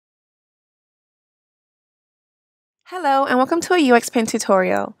Hello and welcome to a UXPin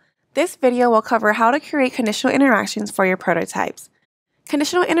tutorial. This video will cover how to create conditional interactions for your prototypes.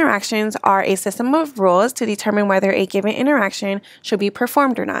 Conditional interactions are a system of rules to determine whether a given interaction should be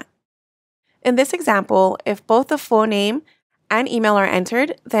performed or not. In this example, if both the full name and email are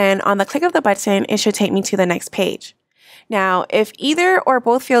entered, then on the click of the button, it should take me to the next page. Now, if either or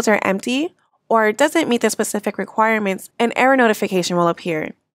both fields are empty or doesn't meet the specific requirements, an error notification will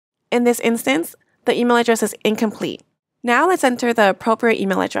appear. In this instance, the email address is incomplete. Now let's enter the appropriate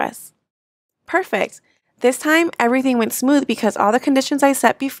email address. Perfect. This time, everything went smooth because all the conditions I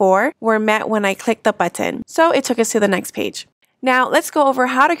set before were met when I clicked the button, so it took us to the next page. Now let's go over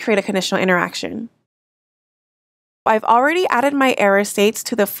how to create a conditional interaction. I've already added my error states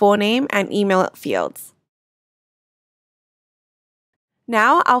to the full name and email fields.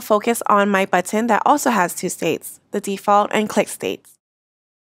 Now I'll focus on my button that also has two states, the default and click states.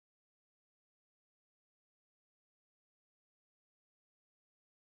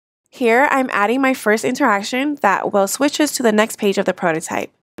 Here, I'm adding my first interaction that will switch us to the next page of the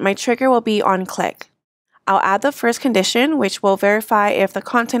prototype. My trigger will be on click. I'll add the first condition, which will verify if the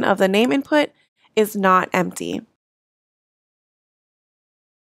content of the name input is not empty.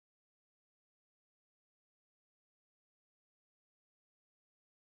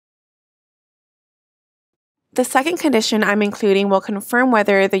 The second condition I'm including will confirm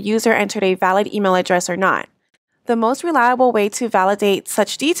whether the user entered a valid email address or not. The most reliable way to validate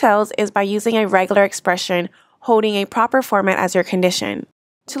such details is by using a regular expression holding a proper format as your condition.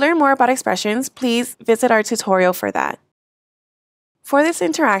 To learn more about expressions, please visit our tutorial for that. For this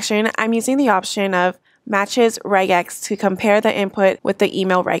interaction, I'm using the option of matches regex to compare the input with the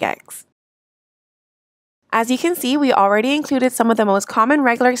email regex. As you can see, we already included some of the most common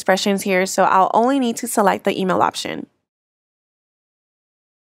regular expressions here, so I'll only need to select the email option.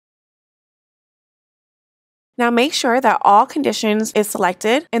 Now make sure that all conditions is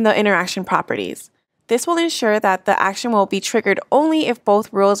selected in the interaction properties. This will ensure that the action will be triggered only if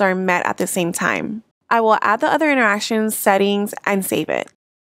both rules are met at the same time. I will add the other interactions settings and save it.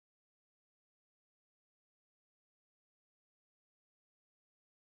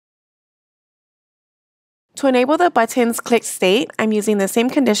 To enable the button's click state, I'm using the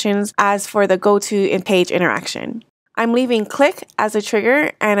same conditions as for the go to in page interaction. I'm leaving click as a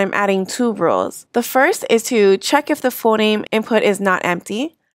trigger and I'm adding two rules. The first is to check if the full name input is not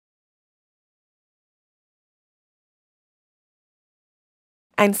empty.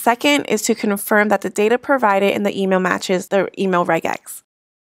 And second is to confirm that the data provided in the email matches the email regex.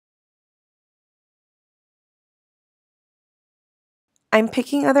 I'm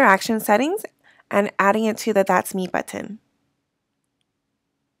picking other action settings and adding it to the That's Me button.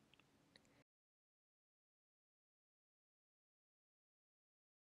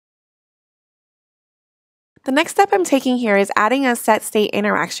 The next step I'm taking here is adding a set state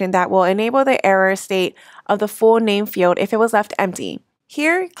interaction that will enable the error state of the full name field if it was left empty.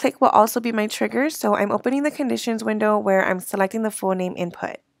 Here, click will also be my trigger, so I'm opening the conditions window where I'm selecting the full name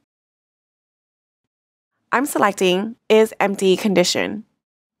input. I'm selecting is empty condition.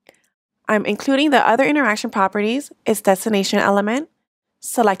 I'm including the other interaction properties, its destination element,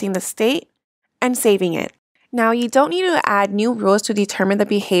 selecting the state, and saving it. Now, you don't need to add new rules to determine the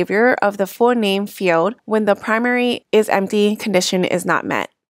behavior of the full name field when the primary is empty condition is not met.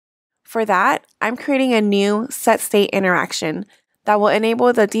 For that, I'm creating a new set state interaction that will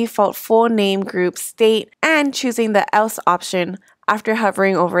enable the default full name group state and choosing the else option after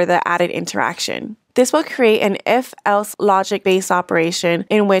hovering over the added interaction. This will create an if-else logic-based operation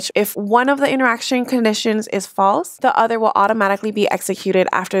in which if one of the interaction conditions is false, the other will automatically be executed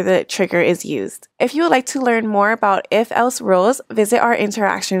after the trigger is used. If you would like to learn more about if-else rules, visit our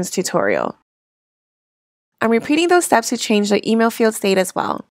interactions tutorial. I'm repeating those steps to change the email field state as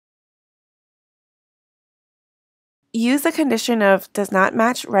well. Use the condition of does not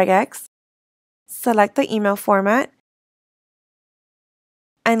match regex, select the email format,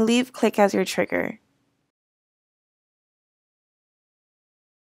 and leave click as your trigger.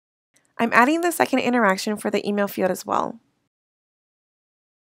 I'm adding the second interaction for the email field as well.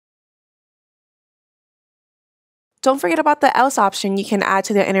 Don't forget about the else option you can add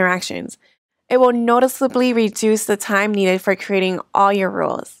to the interactions. It will noticeably reduce the time needed for creating all your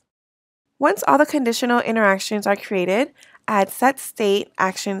rules. Once all the conditional interactions are created, add set state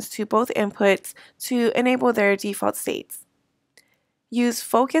actions to both inputs to enable their default states. Use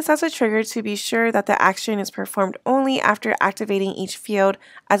focus as a trigger to be sure that the action is performed only after activating each field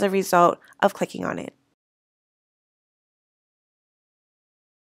as a result of clicking on it.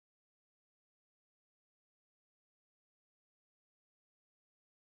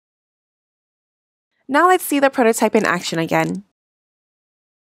 Now let's see the prototype in action again.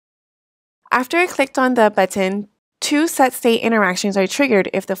 After I clicked on the button, two set state interactions are triggered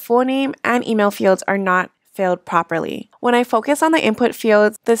if the full name and email fields are not filled properly. When I focus on the input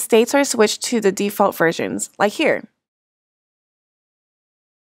fields, the states are switched to the default versions, like here.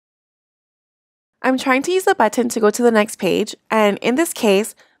 I'm trying to use the button to go to the next page, and in this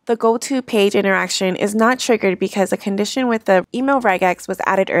case, the Go To Page interaction is not triggered because the condition with the email regex was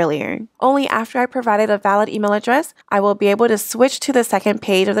added earlier. Only after I provided a valid email address, I will be able to switch to the second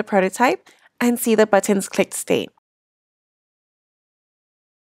page of the prototype and see the button's clicked state.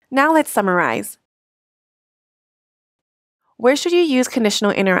 Now let's summarize. Where should you use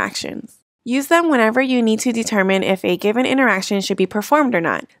conditional interactions? Use them whenever you need to determine if a given interaction should be performed or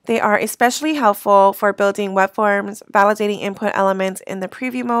not. They are especially helpful for building web forms, validating input elements in the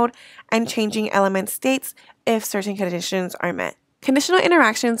preview mode, and changing element states if certain conditions are met. Conditional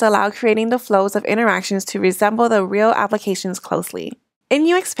interactions allow creating the flows of interactions to resemble the real applications closely. In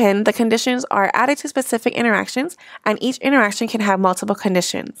UXPin, the conditions are added to specific interactions, and each interaction can have multiple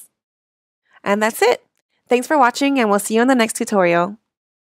conditions. And that's it. Thanks for watching, and we'll see you in the next tutorial.